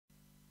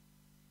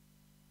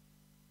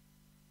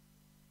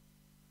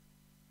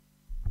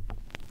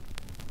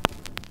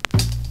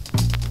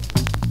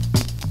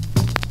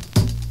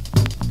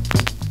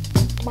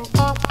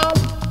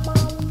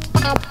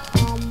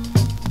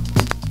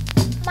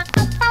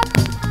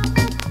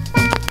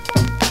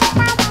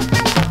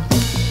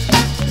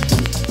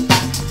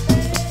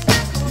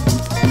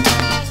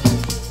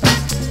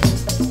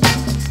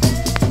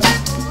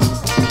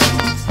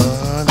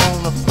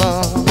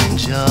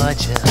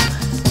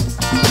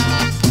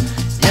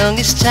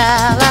First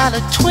child out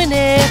of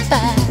 25.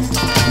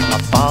 My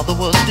father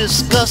was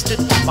disgusted.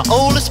 My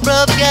oldest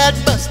brother got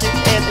busted,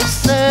 and it's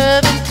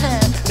serving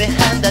time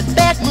behind that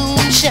back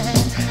moonshine.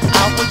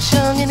 I was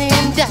young and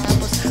in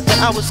diapers, but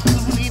I was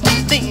cool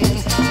even then.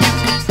 You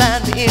could find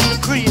me in the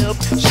crib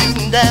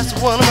shooting dice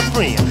with one of my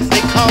friends.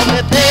 They call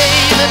me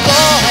baby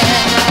boy.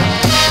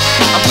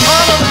 I'm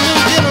part of a new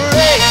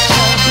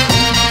generation.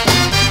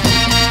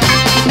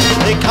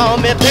 They call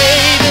me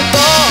baby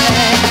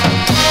boy.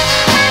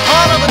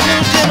 Part of a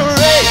new generation.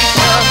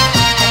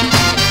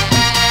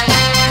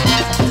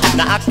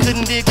 Now I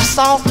couldn't dig a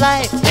soft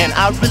life, and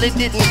I really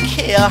didn't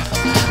care.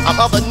 I'm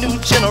of a new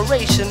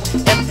generation,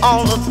 and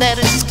all of that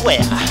is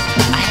square.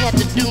 I had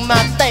to do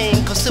my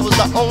thing, cause it was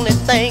the only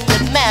thing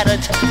that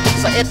mattered.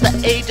 So at the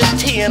age of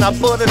 10, I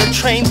boarded a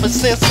train for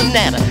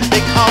Cincinnati.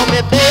 They call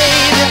me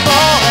baby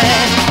boy.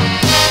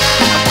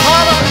 I'm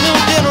part of a new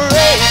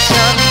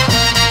generation.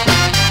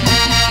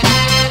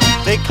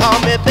 They call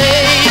me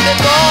baby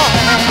boy.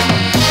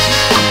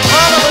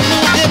 Part of a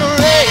new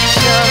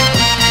generation.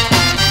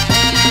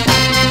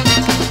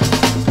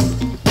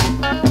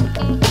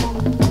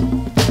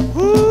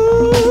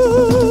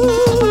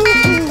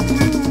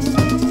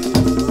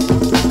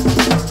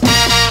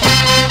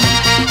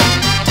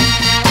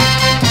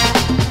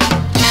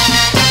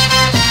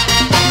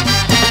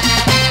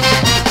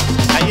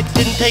 Now it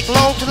didn't take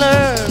long to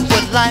learn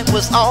what life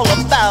was all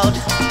about,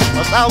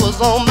 cause I was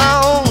on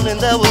my own and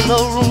there was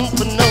no room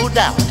for no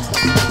doubt.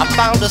 I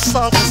found a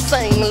song to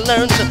sing and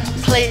learned to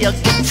play a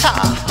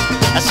guitar.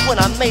 That's when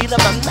I made up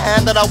my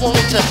mind that I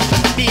wanted to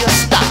be a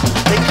star.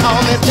 They call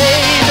me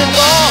baby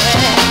boy.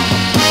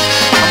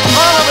 I'm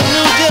part of a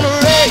new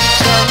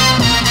generation.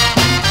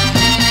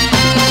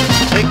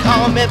 They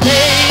call me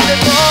baby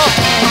boy.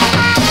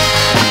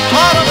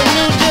 Part of a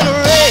new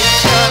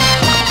generation.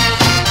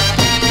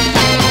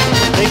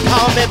 They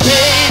call me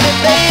baby,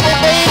 baby,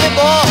 baby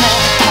boy.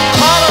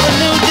 Part of a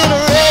new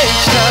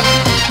generation.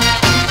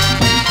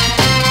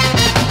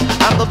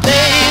 I'm the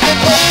baby,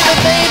 baby,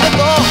 baby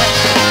boy.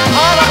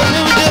 Part of a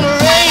new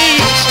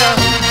generation.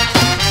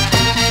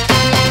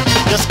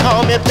 Just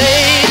call me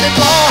baby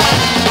boy.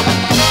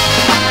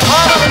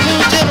 Part of a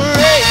new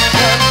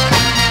generation.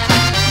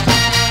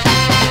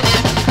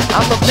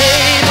 I'm the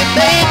baby,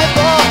 baby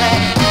boy.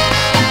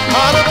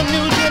 Part of a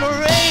new generation.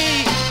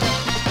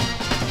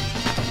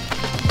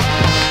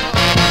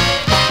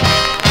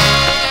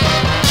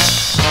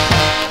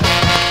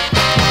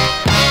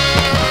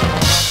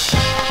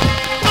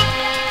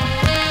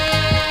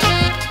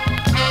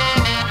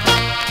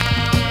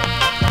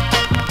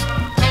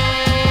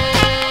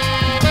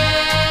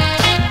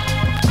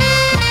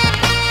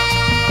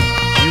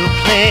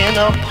 Playing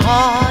a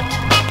part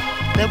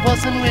that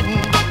wasn't written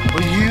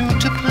for you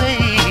to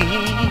play.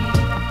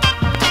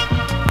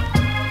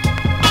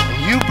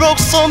 You broke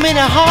so many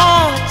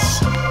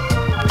hearts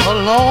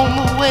along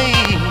the way,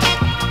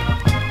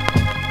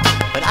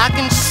 but I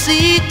can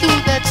see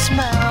through that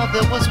smile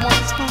that was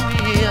once for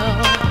real.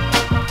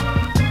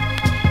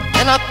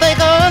 And I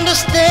think I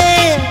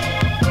understand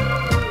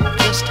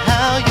just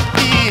how you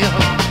feel.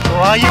 So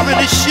are you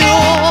really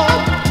sure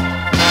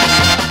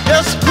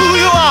just who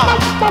you are?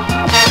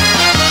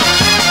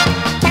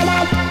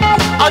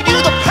 Are you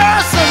the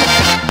person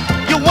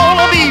you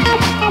wanna be?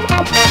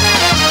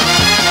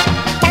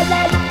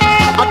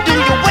 Or do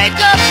you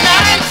wake up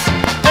nights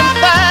and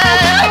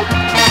find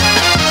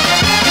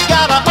you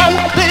got an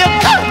unclear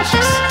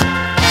conscience,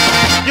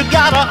 you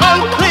got an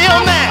unclear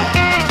mind?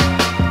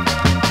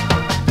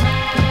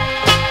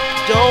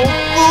 Don't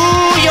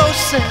fool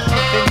yourself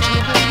into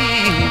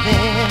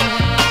believing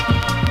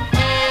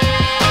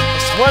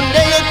it's one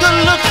day your good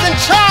looks and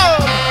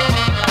charm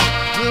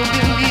will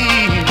be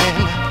leaving.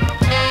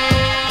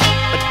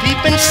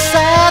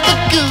 Inside the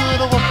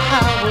good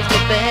overpowers the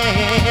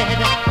bad,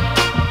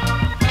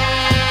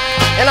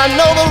 and I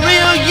know the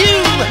real you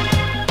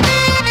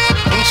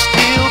can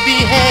still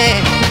be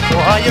had. So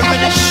are you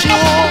really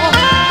sure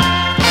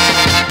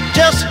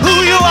just who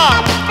you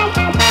are?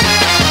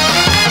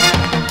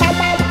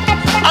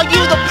 Are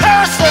you the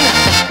person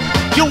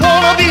you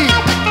wanna be?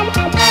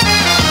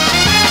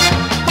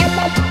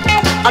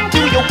 Or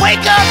do you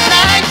wake up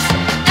nights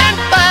and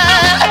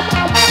find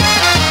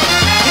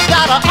you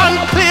got an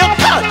unclear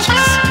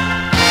conscience,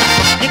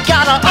 you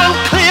got an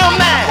unclear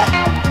mind?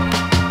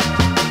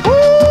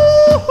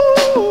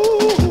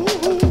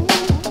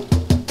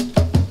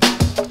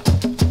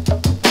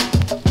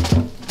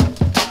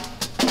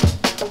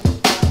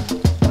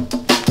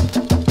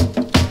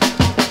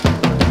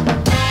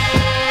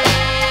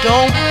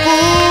 Don't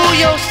fool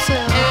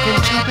yourself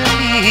into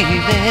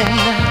believing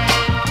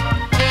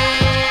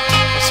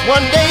it's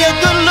one day your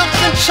good looks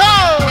and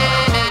charm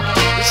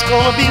is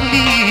gonna be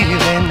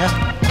leaving.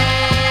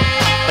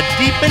 But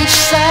deep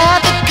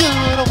inside the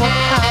good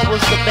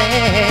overpowers the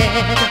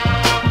bad,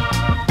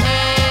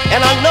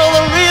 and I know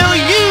the real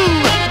you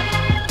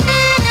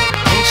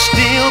can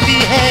still be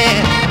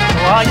had. So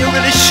are you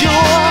really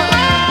sure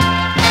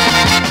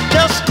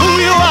just who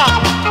you are?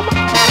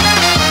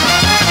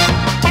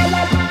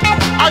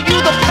 Are you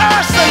the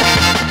person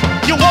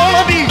you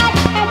wanna be?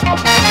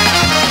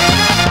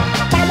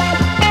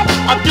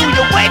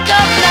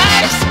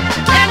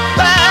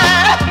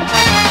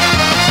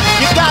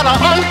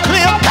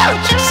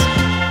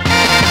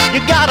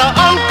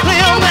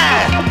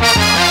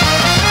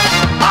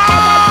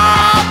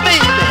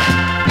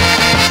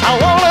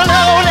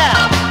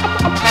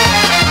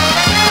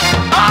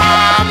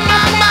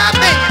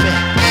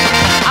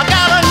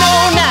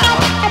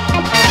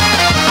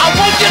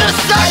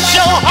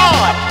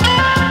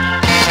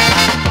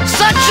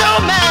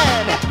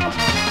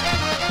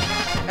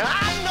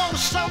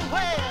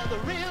 somewhere the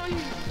real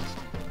you